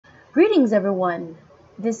Greetings, everyone.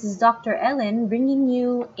 This is Dr. Ellen bringing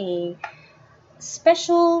you a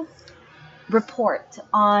special report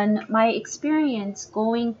on my experience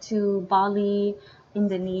going to Bali,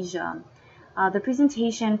 Indonesia. The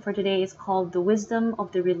presentation for today is called The Wisdom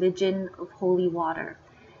of the Religion of Holy Water.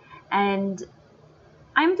 And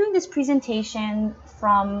I'm doing this presentation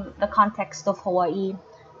from the context of Hawaii.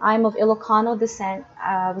 I'm of Ilocano descent.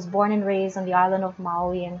 I was born and raised on the island of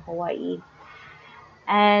Maui in Hawaii.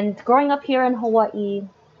 And growing up here in Hawaii,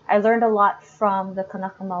 I learned a lot from the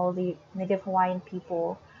Kanaka Maoli Native Hawaiian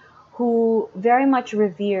people who very much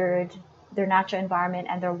revered their natural environment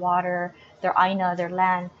and their water, their aina, their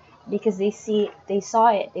land, because they see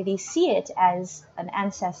it as an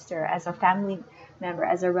ancestor, as a family member,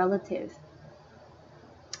 as a relative.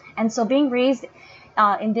 And so being raised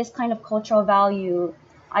in this kind of cultural value,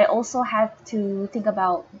 I also have to think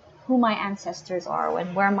about who my ancestors are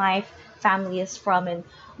and where my family is from. And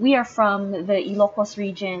we are from the Ilocos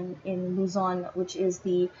region in Luzon, which is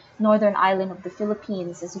the northern island of the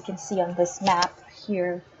Philippines, as you can see on this map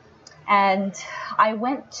here. And I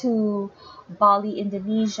went to Bali,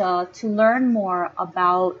 Indonesia to learn more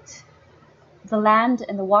about the land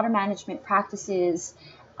and the water management practices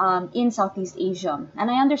in Southeast Asia.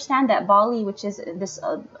 And I understand that Bali, which is this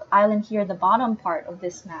island here, the bottom part of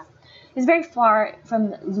this map, is very far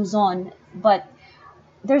from Luzon, but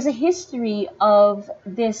there's a history of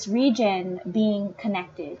this region being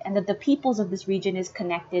connected, and that the peoples of this region is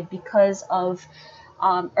connected because of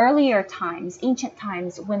earlier times, ancient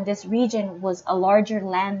times, when this region was a larger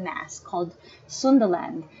landmass called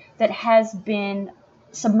Sundaland that has been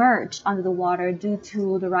submerged under the water due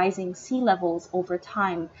to the rising sea levels over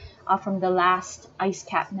time from the last ice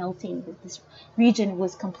cap melting. This region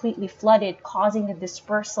was completely flooded, causing the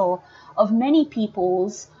dispersal of many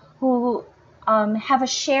peoples who have a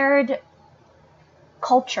shared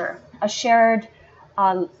culture, a shared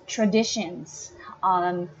traditions,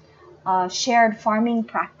 shared farming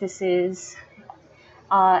practices,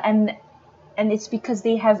 and it's because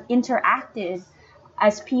they have interacted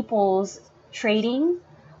as peoples trading,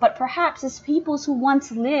 but perhaps as peoples who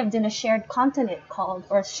once lived in a shared continent called,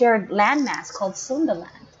 or shared landmass called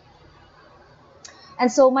Sundaland.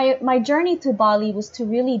 And so my journey to Bali was to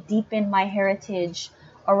really deepen my heritage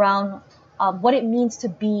around what it means to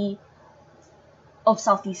be of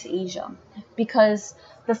Southeast Asia, because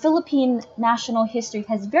the Philippine national history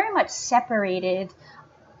has very much separated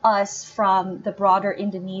us from the broader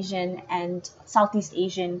Indonesian and Southeast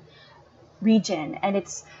Asian region. And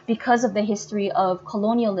it's because of the history of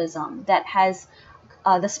colonialism that has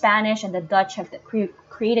the Spanish and the Dutch have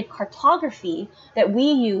created cartography that we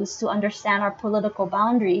use to understand our political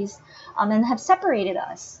boundaries and have separated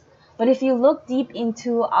us. But if you look deep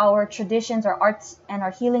into our traditions, our arts, and our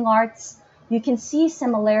healing arts, you can see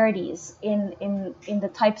similarities in the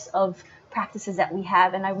types of practices that we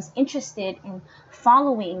have. And I was interested in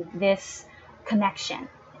following this connection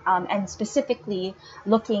and specifically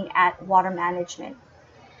looking at water management.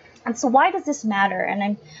 And so why does this matter? And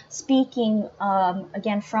I'm speaking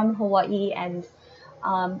again from Hawaii and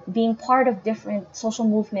being part of different social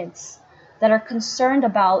movements that are concerned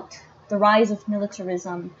about the rise of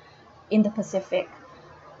militarism in the Pacific.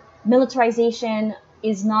 Militarization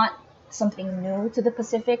is not something new to the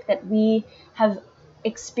Pacific, that we have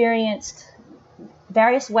experienced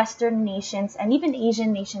various Western nations and even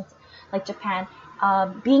Asian nations like Japan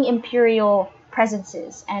being imperial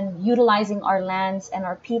presences and utilizing our lands and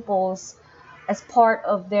our peoples as part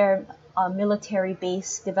of their military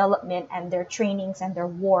base development and their trainings and their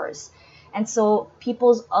wars. And so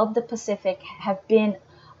peoples of the Pacific have been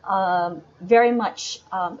very much,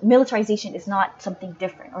 militarization is not something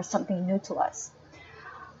different or something new to us.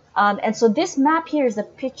 And so this map here is a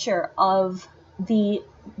picture of the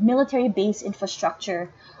military base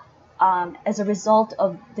infrastructure as a result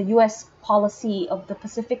of the U.S. policy of the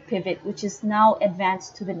Pacific Pivot, which is now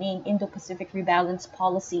advanced to the name Indo-Pacific Rebalance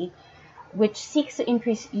Policy, which seeks to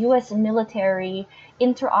increase U.S. military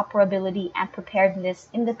interoperability and preparedness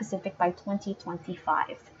in the Pacific by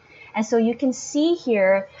 2025. And so you can see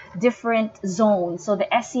here different zones. So the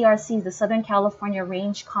SCRC, the Southern California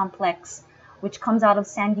Range Complex, which comes out of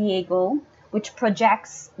San Diego, which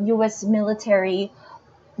projects U.S. military,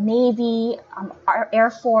 Navy, our Air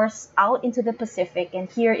Force out into the Pacific. And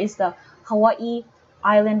here is the Hawaii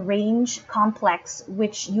Island Range Complex,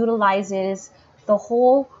 which utilizes the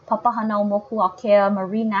whole Papahanaumokuakea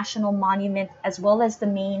Marine National Monument, as well as the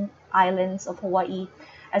main islands of Hawaii,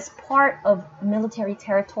 as part of military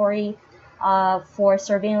territory for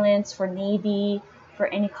surveillance, for Navy, for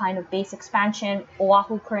any kind of base expansion.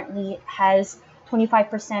 Oahu currently has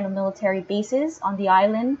 25% of military bases on the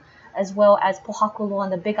island, as well as Pohakulo on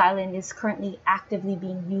the Big Island is currently actively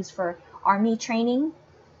being used for army training.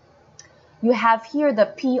 You have here the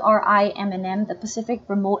PRIMNM, the Pacific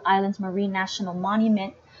Remote Islands Marine National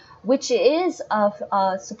Monument, which is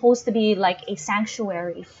supposed to be like a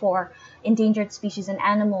sanctuary for endangered species and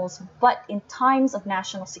animals. But in times of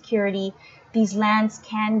national security, these lands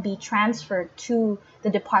can be transferred to the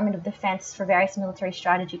Department of Defense for various military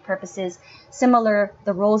strategy purposes. Similar,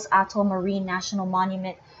 the Rose Atoll Marine National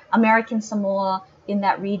Monument, American Samoa in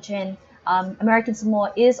that region. American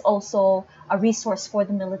Samoa is also a resource for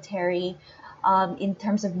the military in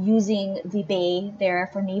terms of using the bay there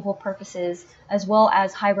for naval purposes, as well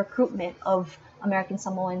as high recruitment of American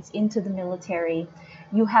Samoans into the military.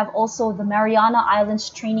 You have also the Mariana Islands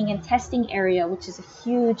Training and Testing Area, which is a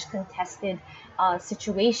huge contested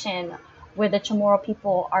situation where the Chamorro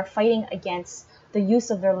people are fighting against the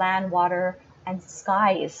use of their land, water, and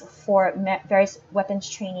skies for various weapons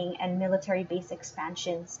training and military base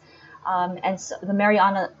expansions. And so the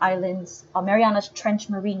Mariana Islands, Mariana Trench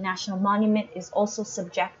Marine National Monument is also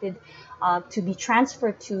subjected to be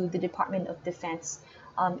transferred to the Department of Defense.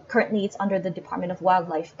 Currently, it's under the Department of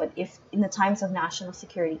Wildlife, but if in the times of national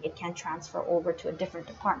security, it can transfer over to a different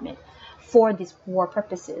department for these war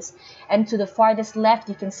purposes. And to the farthest left,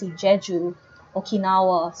 you can see Jeju,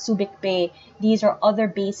 Okinawa, Subic Bay. These are other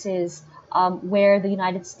bases where the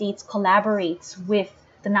United States collaborates with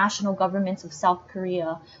the national governments of South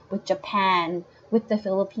Korea, with Japan, with the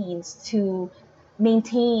Philippines to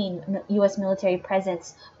maintain U.S. military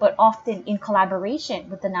presence, but often in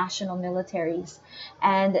collaboration with the national militaries.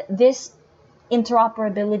 And this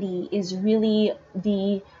interoperability is really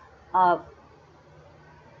the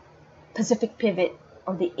Pacific pivot,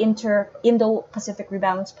 or the Indo-Pacific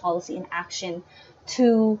rebalance policy in action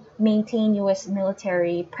to maintain U.S.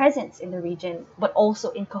 military presence in the region, but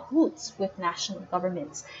also in cahoots with national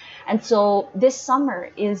governments. And so this summer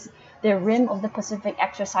is the Rim of the Pacific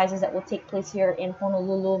exercises that will take place here in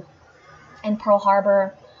Honolulu and Pearl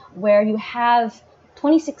Harbor, where you have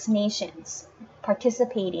 26 nations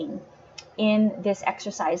participating in this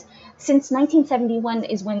exercise. Since 1971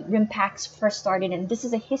 is when RIMPACs first started, and this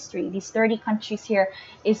is a history. These 30 countries here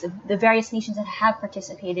is the various nations that have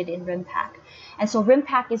participated in RIMPAC. And so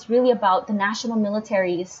RIMPAC is really about the national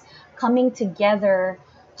militaries coming together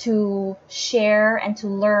to share and to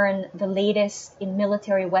learn the latest in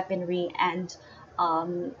military weaponry and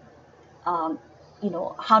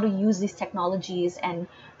how to use these technologies and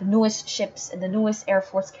the newest ships and the newest Air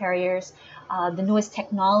Force carriers, the newest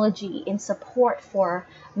technology in support for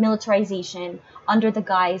militarization under the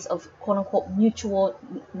guise of quote-unquote mutual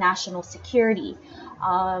national security.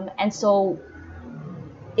 And so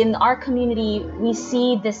in our community, we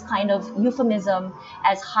see this kind of euphemism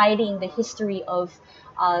as hiding the history of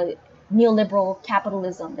neoliberal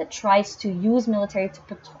capitalism that tries to use military to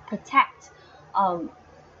protect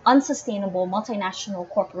unsustainable multinational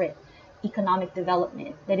corporate economic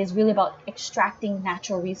development that is really about extracting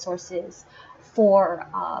natural resources for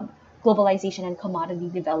globalization and commodity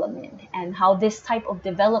development, and how this type of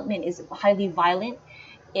development is highly violent.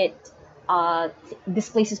 It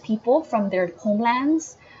displaces people from their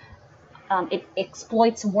homelands, it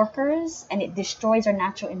exploits workers, and it destroys our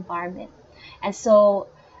natural environment. And so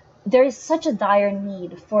there is such a dire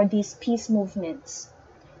need for these peace movements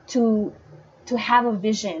to have a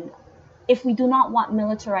vision. If we do not want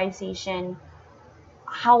militarization,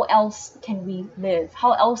 how else can we live?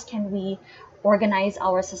 How else can we organize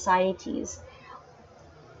our societies?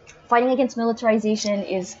 Fighting against militarization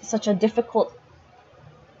is such a difficult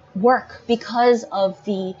work because of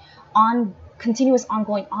the continuous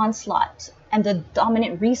ongoing onslaught and the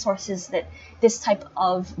dominant resources that this type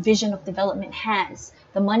of vision of development has,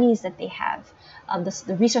 the monies that they have,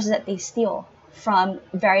 the resources that they steal from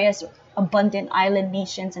various abundant island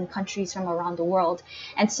nations and countries from around the world.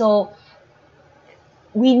 And so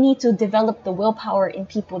we need to develop the willpower in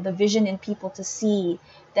people, the vision in people to see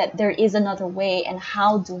that there is another way, and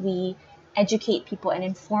how do we educate people and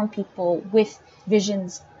inform people with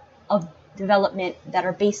visions of development that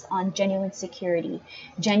are based on genuine security,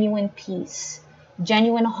 genuine peace,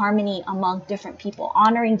 genuine harmony among different people,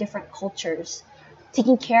 honoring different cultures,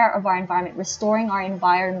 taking care of our environment, restoring our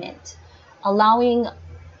environment, allowing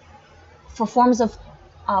for forms of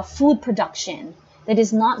food production that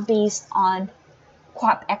is not based on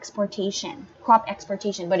crop exportation,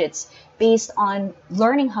 but it's based on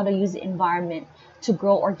learning how to use the environment to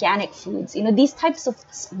grow organic foods. These types of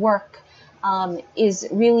work is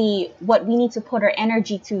really what we need to put our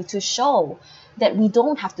energy to show that we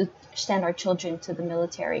don't have to send our children to the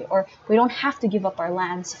military, or we don't have to give up our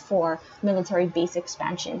lands for military base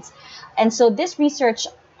expansions. And so this research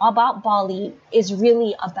about Bali is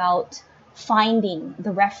really about finding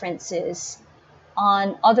the references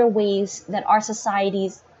on other ways that our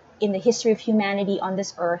societies in the history of humanity on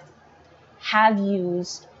this earth have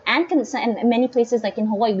used, and in many places like in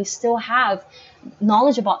Hawaii, we still have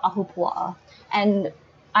knowledge about ahupua'a. And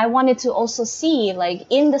I wanted to also see, like,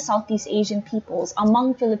 in the Southeast Asian peoples,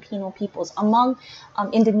 among Filipino peoples, among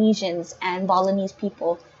Indonesians and Balinese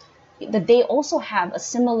people, that they also have a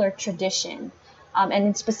similar tradition.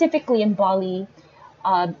 And specifically in Bali,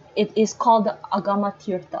 it is called the Agama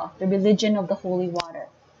Tirtha, the religion of the holy water.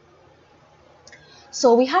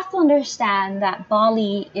 So we have to understand that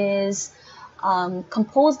Bali is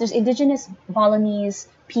composed, there's indigenous Balinese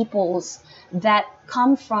peoples that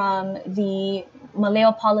come from the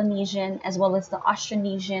Maleo-Polynesian as well as the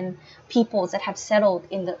Austronesian peoples that have settled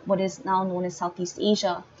in what is now known as Southeast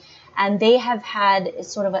Asia. And they have had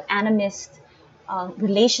sort of an animist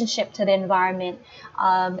relationship to the environment.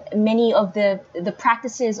 Many of the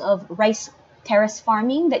practices of rice terrace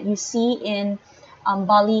farming that you see in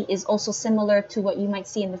Bali is also similar to what you might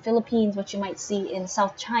see in the Philippines, what you might see in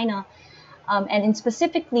South China. And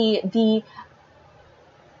specifically, the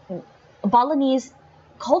Balinese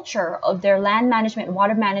culture of their land management and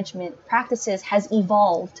water management practices has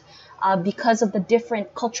evolved because of the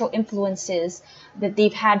different cultural influences that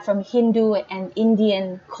they've had from Hindu and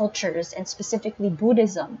Indian cultures, and specifically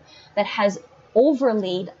Buddhism, that has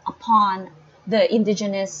overlaid upon the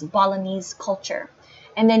indigenous Balinese culture.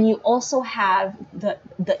 And then you also have the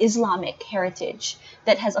Islamic heritage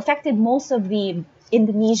that has affected most of the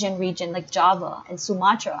Indonesian region, like Java and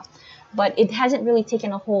Sumatra, but it hasn't really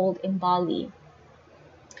taken a hold in Bali.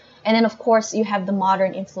 And then, of course, you have the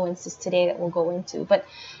modern influences today that we'll go into. But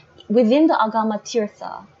within the Agama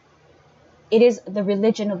Tirtha, it is the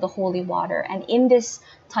religion of the holy water. And in this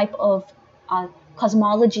type of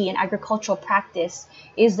cosmology and agricultural practice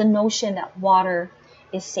is the notion that water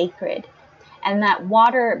is sacred. And that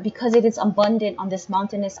water, because it is abundant on this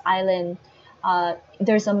mountainous island,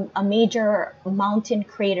 there's a major mountain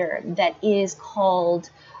crater that is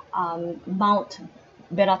called Mount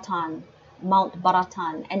Baratan,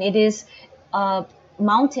 and it is a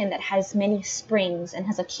mountain that has many springs and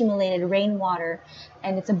has accumulated rainwater,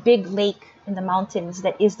 and it's a big lake in the mountains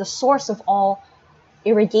that is the source of all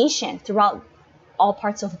irrigation throughout all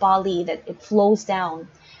parts of Bali, that it flows down.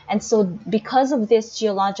 And so because of this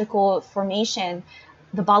geological formation,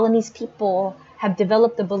 the Balinese people have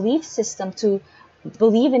developed a belief system to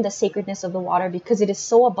believe in the sacredness of the water because it is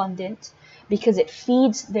so abundant, because it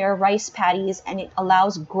feeds their rice paddies and it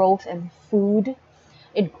allows growth and food.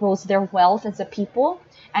 It grows their wealth as a people,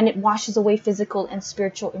 and it washes away physical and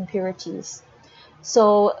spiritual impurities.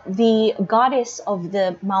 So the goddess of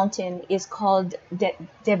the mountain is called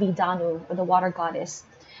Devi Danu, or the water goddess.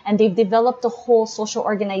 And they've developed a whole social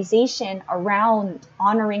organization around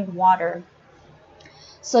honoring water.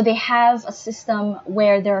 So they have a system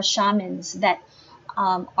where there are shamans that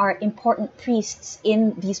are important priests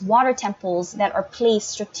in these water temples that are placed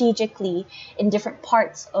strategically in different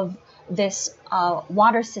parts of this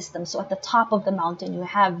water system. So at the top of the mountain, you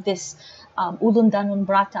have this Ulun Danun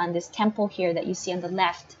Bratan, this temple here that you see on the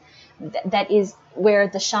left. That is where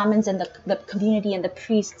the shamans and the community and the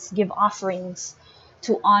priests give offerings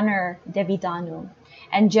to honor Devi Danu.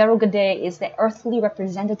 And Jerugade is the earthly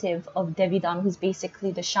representative of Devi Danu, who's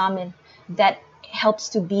basically the shaman that helps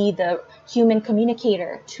to be the human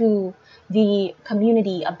communicator to the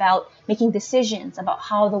community about making decisions about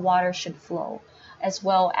how the water should flow, as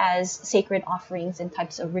well as sacred offerings and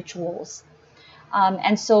types of rituals.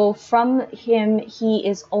 And so from him, he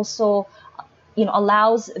is also,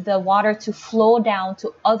 allows the water to flow down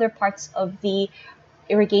to other parts of the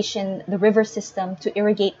irrigation, the river system, to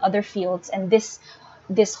irrigate other fields. And this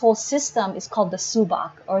whole system is called the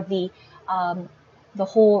subak, or the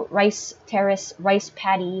whole rice terrace, rice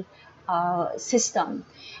paddy system.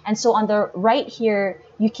 And so on the right here,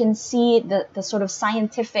 you can see the sort of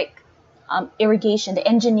scientific irrigation, the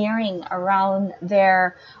engineering around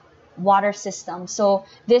their water system. So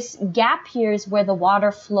this gap here is where the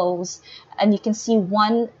water flows, and you can see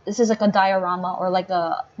this is like a diorama, or like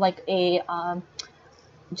a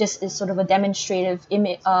just is sort of a demonstrative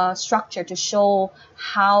structure to show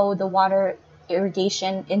how the water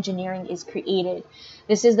irrigation engineering is created.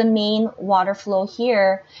 This is the main water flow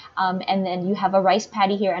here, and then you have a rice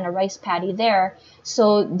paddy here and a rice paddy there.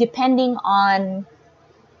 So depending on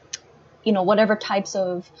whatever types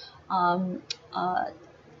of how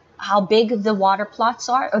big the water plots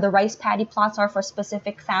are, or the rice paddy plots are for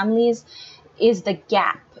specific families, is the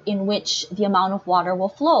gap in which the amount of water will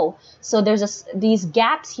flow. So there's these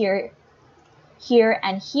gaps here here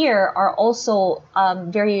and here are also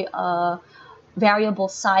very variable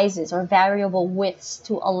sizes or variable widths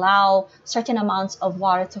to allow certain amounts of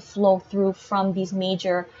water to flow through from these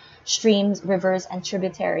major streams, rivers, and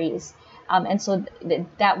tributaries. And so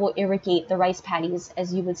that will irrigate the rice paddies,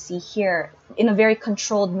 as you would see here, in a very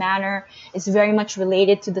controlled manner. It's very much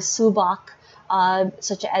related to the subak,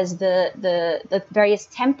 such as the various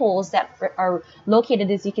temples that are located,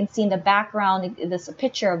 as you can see in the background. There's a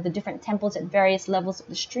picture of the different temples at various levels of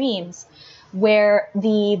the streams, where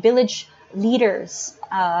the village leaders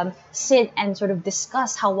sit and sort of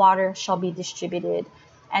discuss how water shall be distributed.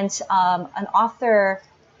 And an author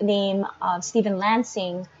named Stephen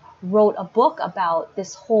Lansing wrote a book about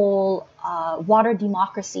this whole water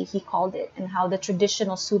democracy, he called it, and how the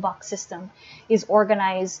traditional subak system is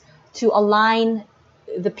organized to align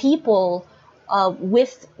the people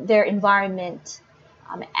with their environment,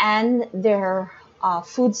 and their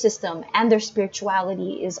food system and their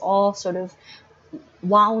spirituality is all sort of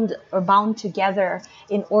wound or bound together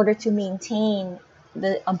in order to maintain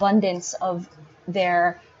the abundance of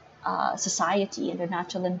their society and their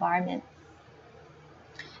natural environment.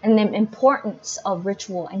 And the importance of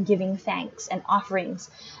ritual and giving thanks and offerings.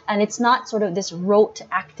 And it's not sort of this rote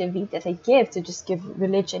activity that they give to just give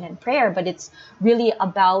religion and prayer, but it's really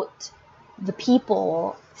about the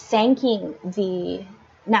people thanking the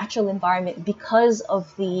natural environment because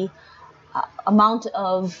of the amount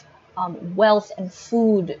of wealth and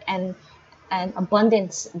food and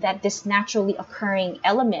abundance that this naturally occurring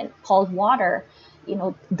element called water,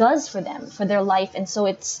 does for them, for their life. And so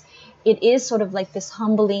it is sort of like this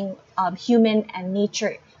humbling human and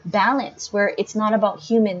nature balance, where it's not about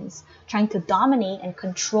humans trying to dominate and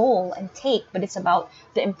control and take, but it's about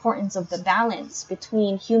the importance of the balance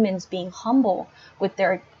between humans being humble with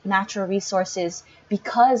their natural resources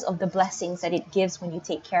because of the blessings that it gives when you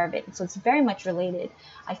take care of it. And so it's very much related,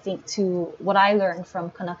 I think, to what I learned from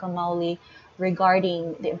Kanaka Maoli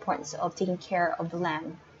regarding the importance of taking care of the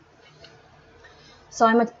land. So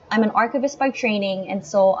I'm an archivist by training, and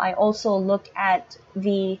so I also look at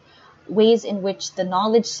the ways in which the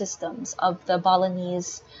knowledge systems of the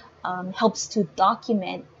Balinese helps to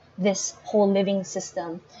document this whole living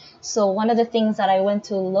system. So one of the things that I went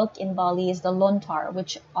to look in Bali is the lontar,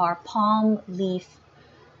 which are palm leaf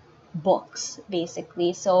books,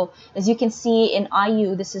 basically. So as you can see in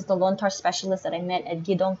IU, this is the lontar specialist that I met at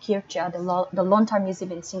Gidong Kircha, the Lontar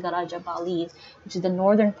Museum in Singaraja, Bali, which is the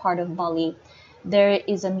northern part of Bali. There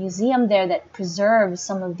is a museum there that preserves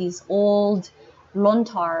some of these old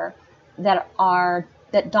lontar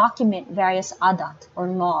that document various adat or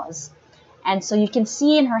laws. And so you can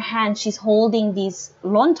see in her hand, she's holding these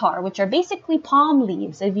lontar, which are basically palm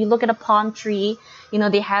leaves. If you look at a palm tree,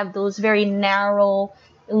 they have those very narrow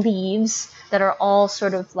leaves that are all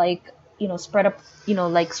sort of like, spread up,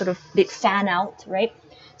 like sort of they fan out, right?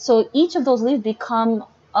 So each of those leaves become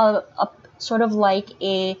a sort of like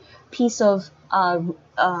a piece of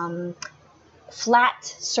flat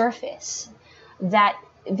surface that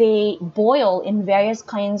they boil in various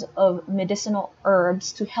kinds of medicinal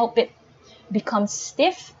herbs to help it become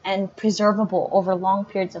stiff and preservable over long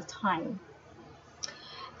periods of time.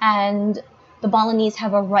 And the Balinese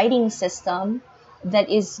have a writing system that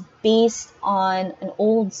is based on an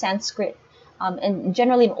old Sanskrit and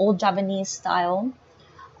generally an old Javanese style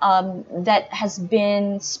that has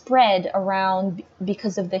been spread around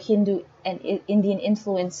because of the Hindu and Indian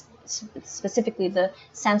influence, specifically the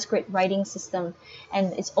Sanskrit writing system.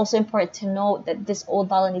 And it's also important to note that this old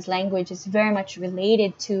Balinese language is very much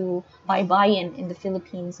related to Baybayin in the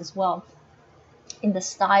Philippines as well, in the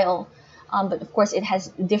style. But of course, it has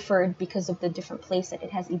differed because of the different place that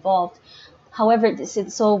it has evolved. However,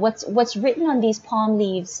 so what's written on these palm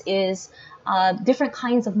leaves is different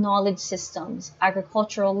kinds of knowledge systems,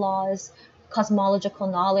 agricultural laws, cosmological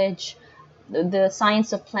knowledge, the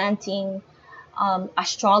science of planting,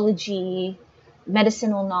 astrology,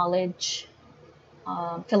 medicinal knowledge,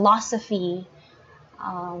 philosophy,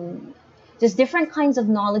 just different kinds of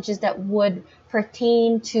knowledges that would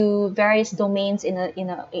pertain to various domains in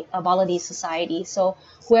a Balinese society. So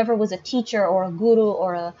whoever was a teacher or a guru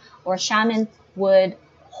or a shaman would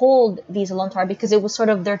hold these lontar because it was sort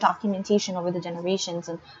of their documentation over the generations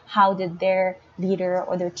and how did their leader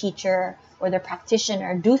or their teacher or their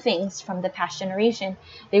practitioner do things from the past generation.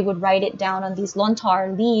 They would write it down on these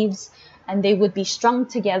lontar leaves, and they would be strung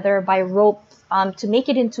together by rope to make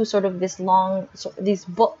it into sort of this long, these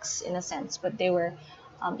books in a sense, but they were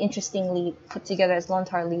interestingly put together as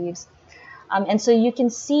lontar leaves. And so you can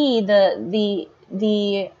see the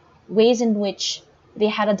ways in which they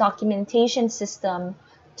had a documentation system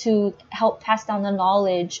to help pass down the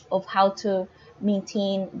knowledge of how to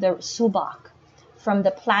maintain the subak, from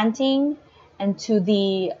the planting and to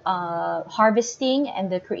the harvesting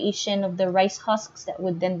and the creation of the rice husks that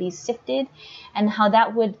would then be sifted, and how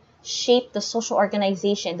that would shape the social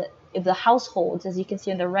organization of the households. As you can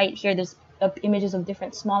see on the right here, there's images of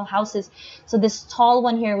different small houses. So this tall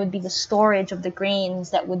one here would be the storage of the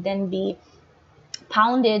grains that would then be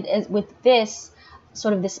pounded with this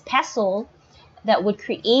sort of this pestle that would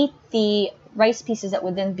create the rice pieces that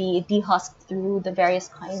would then be dehusked through the various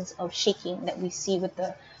kinds of shaking that we see with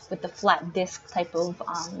the flat disc type of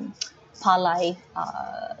palay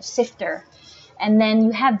sifter. And then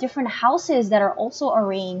you have different houses that are also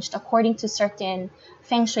arranged according to certain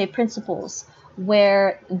feng shui principles,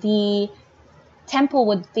 where the temple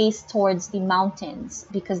would face towards the mountains,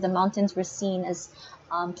 because the mountains were seen as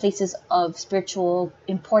places of spiritual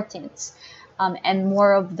importance, and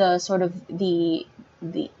more of the sort of the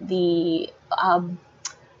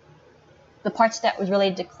parts that was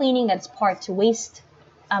related to cleaning, that's part to waste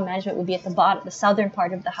management, would be at the bottom, the southern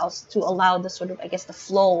part of the house, to allow the sort of, I guess, the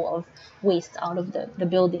flow of waste out of the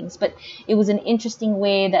buildings. But it was an interesting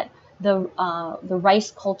way that the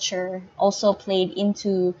rice culture also played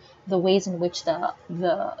into the ways in which the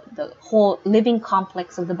whole living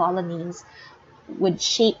complex of the Balinese would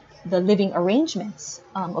shape the living arrangements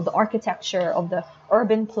of the architecture, of the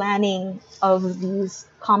urban planning of these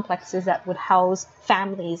complexes that would house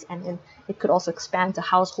families, and then it could also expand to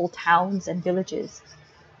household towns and villages.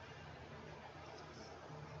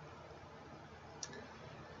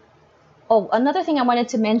 Oh, another thing I wanted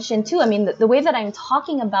to mention too, I mean, the way that I'm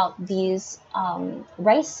talking about these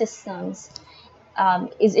rice systems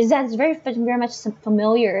is that it's very much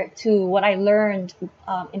familiar to what I learned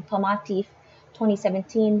in Pamatif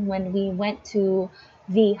 2017, when we went to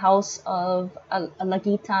the house of a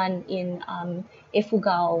Lagitan in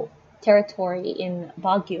Ifugao territory in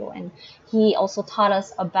Baguio, and he also taught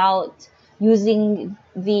us about using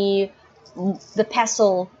the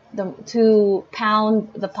pestle to pound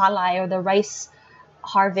the palay or the rice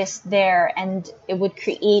harvest there, and it would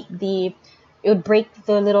break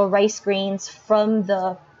the little rice grains from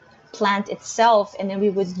the plant itself, and then we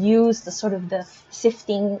would use the sort of the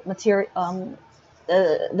sifting material,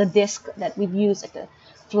 the disc that we've used, like a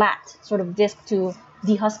flat sort of disc, to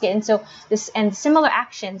dehusk it. And so this and similar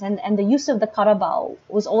actions and the use of the carabao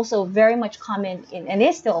was also very much common and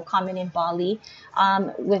is still common in Bali,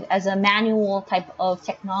 as a manual type of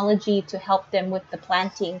technology to help them with the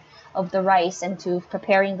planting of the rice and to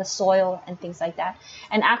preparing the soil and things like that.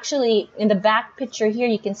 And actually, in the back picture here,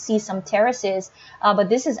 you can see some terraces, but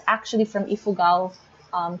this is actually from Ifugao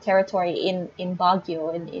territory in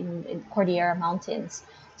Baguio, in Cordillera Mountains.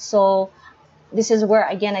 So this is where,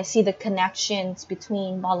 again, I see the connections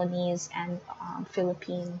between Balinese and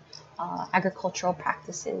Philippine agricultural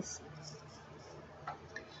practices.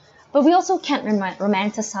 But we also can't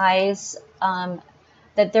romanticize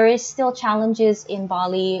that there is still challenges in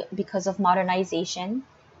Bali because of modernization.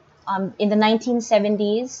 In the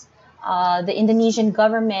 1970s, the Indonesian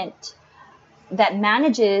government that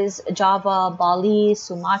manages Java, Bali,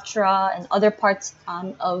 Sumatra, and other parts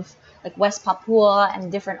of like West Papua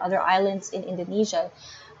and different other islands in Indonesia,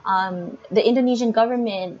 the Indonesian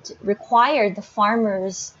government required the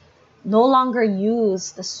farmers no longer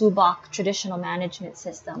use the subak traditional management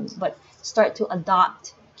system, but start to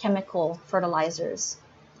adopt chemical fertilizers.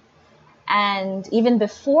 And even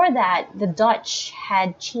before that, the Dutch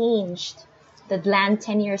had changed the land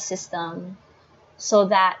tenure system so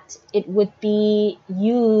that it would be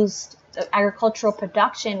used, agricultural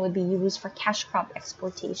production would be used for cash crop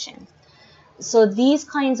exportation. So these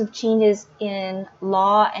kinds of changes in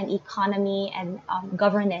law and economy and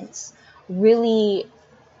governance really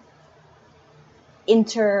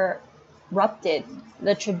interrupted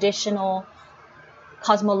the traditional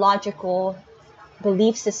cosmological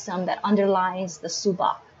belief system that underlies the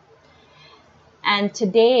subak. And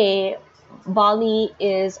today, Bali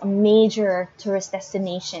is a major tourist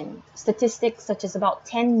destination. Statistics such as about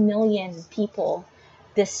 10 million people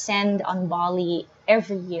descend on Bali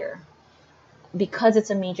every year because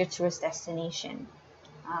it's a major tourist destination.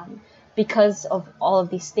 Because of all of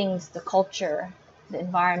these things, the culture, the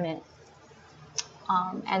environment.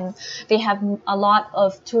 And they have a lot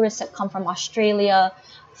of tourists that come from Australia,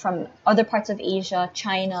 from other parts of Asia,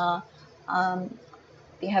 China.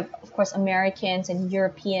 They have, of course, Americans and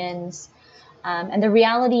Europeans. And the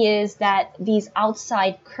reality is that these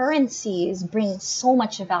outside currencies bring so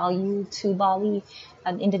much value to Bali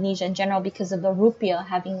and Indonesia in general because of the rupiah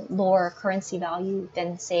having lower currency value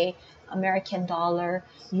than, say, American dollar,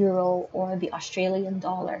 euro, or the Australian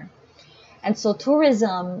dollar. And so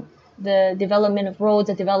tourism the development of roads,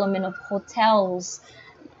 the development of hotels,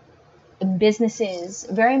 businesses,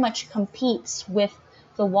 very much competes with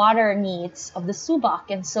the water needs of the subak.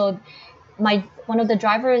 And so one of the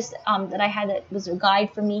drivers that I had, that was a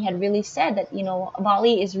guide for me, had really said that, you know,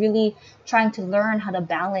 Bali is really trying to learn how to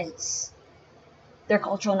balance their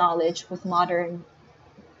cultural knowledge with modern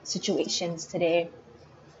situations today,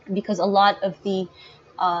 because a lot of the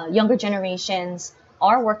younger generations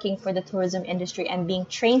are working for the tourism industry and being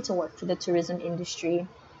trained to work for the tourism industry.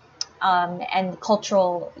 And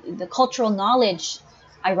the cultural knowledge,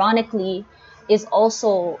 ironically, is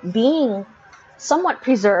also being somewhat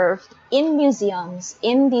preserved in museums,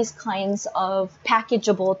 in these kinds of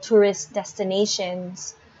packageable tourist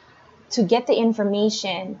destinations to get the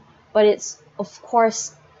information, but it's of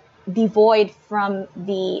course devoid from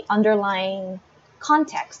the underlying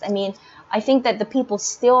context. I mean, I think that the people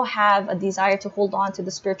still have a desire to hold on to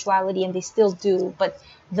the spirituality, and they still do, but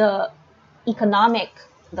the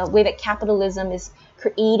way that capitalism is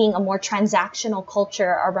creating a more transactional culture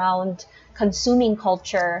around consuming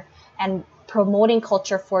culture and promoting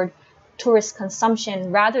culture for tourist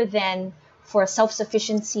consumption rather than for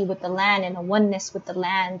self-sufficiency with the land and a oneness with the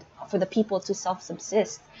land for the people to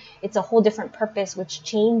self-subsist. It's a whole different purpose, which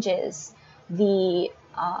changes the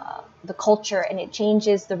culture, and it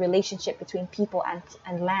changes the relationship between people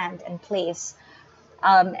and land and place.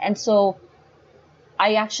 And so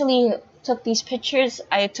I actually took these pictures.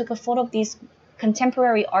 I took a photo of these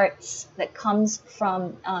contemporary arts that comes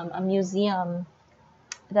from a museum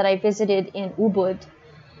that I visited in Ubud.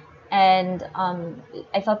 And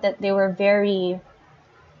I thought that they were very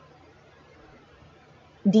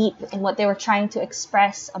deep in what they were trying to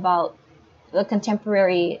express about the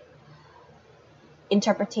contemporary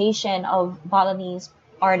interpretation of Balinese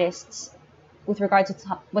artists with regard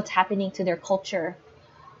to what's happening to their culture.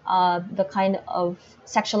 The kind of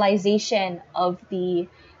sexualization of the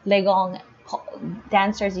Legong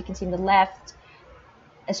dancers you can see on the left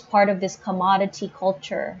as part of this commodity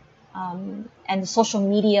culture, and the social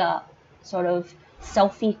media sort of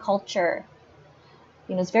selfie culture.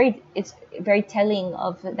 You know, it's very telling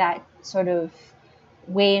of that sort of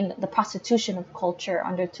way in the prostitution of culture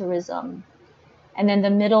under tourism. And then the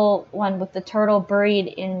middle one with the turtle buried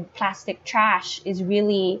in plastic trash is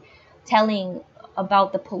really telling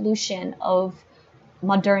about the pollution of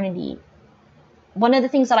modernity. One of the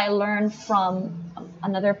things that I learned from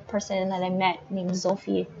another person that I met named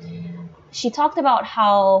Zophie, she talked about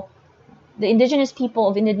how the indigenous people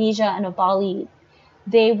of Indonesia and of Bali,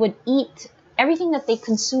 they would eat, everything that they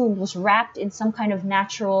consumed was wrapped in some kind of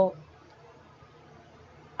natural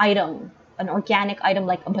item, an organic item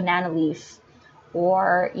like a banana leaf,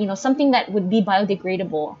 or, you know, something that would be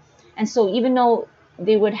biodegradable. And so even though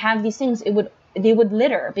they would have these things, they would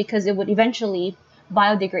litter because it would eventually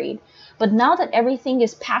biodegrade. But now that everything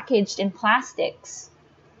is packaged in plastics,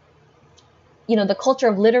 you know, the culture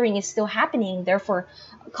of littering is still happening, therefore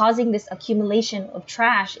causing this accumulation of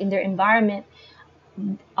trash in their environment.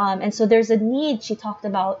 And so there's a need, she talked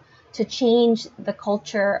about, to change the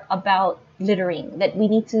culture about littering, that we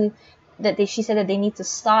need to, she said that they need to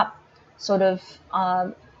stop sort of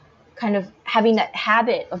kind of having that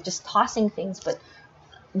habit of just tossing things, but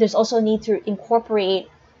there's also a need to incorporate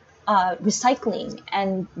recycling.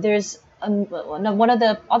 And there's one of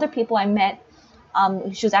the other people I met,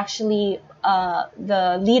 she was actually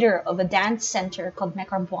the leader of a dance center called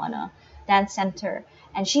Mekarbuana Dance Center,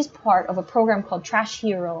 and she's part of a program called Trash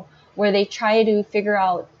Hero, where they try to figure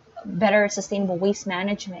out better sustainable waste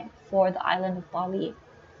management for the island of Bali.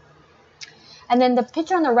 And then the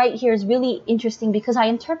picture on the right here is really interesting because I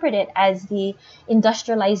interpret it as the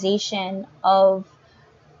industrialization of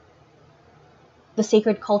the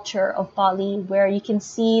sacred culture of Bali, where you can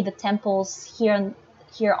see the temples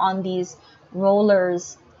here on these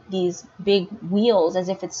rollers, these big wheels, as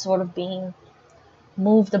if it's sort of being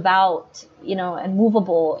moved about, you know, and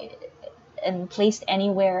movable and placed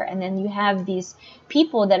anywhere. And then you have these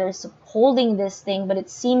people that are holding this thing, but it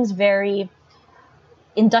seems very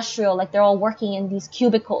industrial, like they're all working in these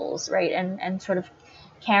cubicles, right, and sort of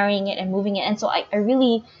carrying it and moving it. And so I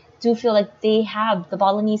really do feel like the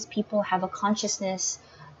Balinese people have a consciousness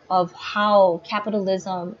of how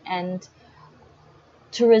capitalism and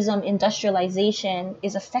tourism industrialization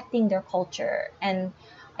is affecting their culture. And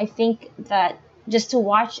I think that just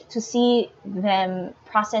to see them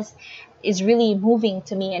process is really moving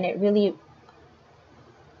to me, and it really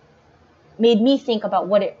made me think about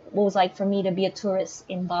what it was like for me to be a tourist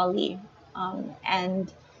in Bali,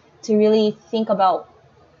 and to really think about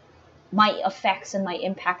my effects and my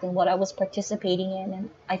impact and what I was participating in. And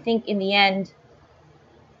I think in the end,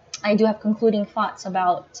 I do have concluding thoughts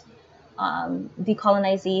about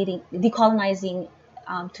decolonizing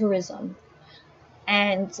tourism.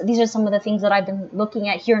 And these are some of the things that I've been looking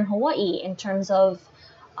at here in Hawaii in terms of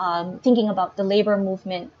thinking about the labor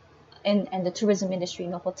movement and the tourism industry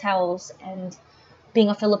in the hotels, and being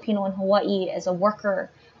a Filipino in Hawaii as a worker,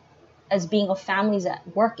 as being of families that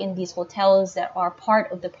work in these hotels that are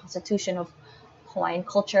part of the prostitution of Hawaiian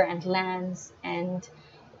culture and lands, and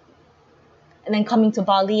then coming to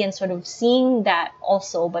Bali and sort of seeing that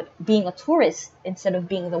also, but being a tourist instead of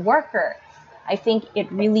being the worker. I think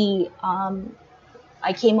it really,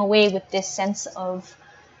 I came away with this sense of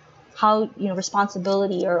how,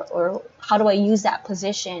 responsibility, or how do I use that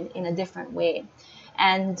position in a different way.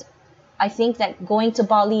 And I think that going to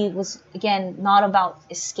Bali was, again, not about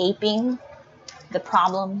escaping the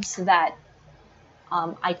problems that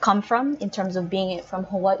I come from in terms of being from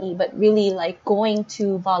Hawaii, but really like going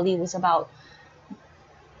to Bali was about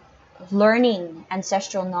learning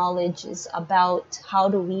ancestral knowledge, is about how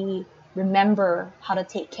do we remember how to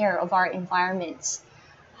take care of our environments,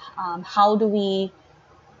 how do we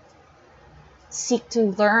seek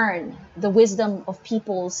to learn the wisdom of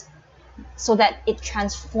peoples so that it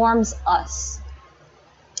transforms us,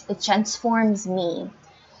 it transforms me,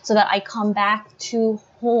 so that I come back to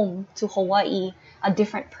home, to Hawaii, a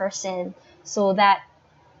different person, so that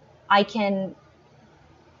I can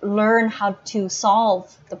learn how to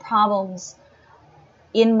solve the problems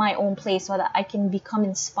in my own place, so that I can become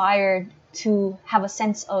inspired to have a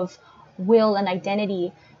sense of will and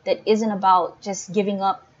identity that isn't about just giving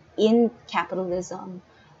up in capitalism,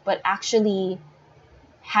 but actually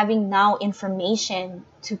having now information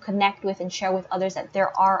to connect with and share with others that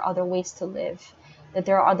there are other ways to live, that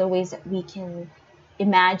there are other ways that we can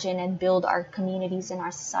imagine and build our communities and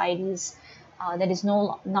our societies, that is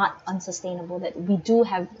not unsustainable, that we do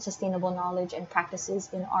have sustainable knowledge and practices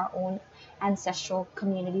in our own ancestral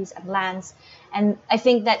communities and lands. And I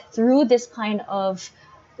think that through this kind of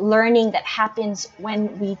learning that happens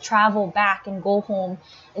when we travel back and go home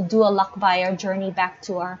and do a lakbay, our journey back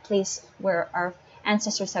to our place where our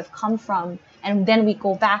ancestors have come from, and then we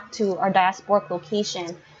go back to our diasporic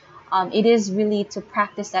location, it is really to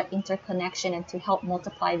practice that interconnection and to help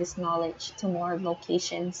multiply this knowledge to more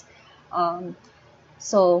locations.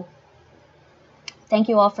 So thank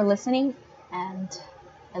you all for listening, and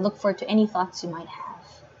I look forward to any thoughts you might have.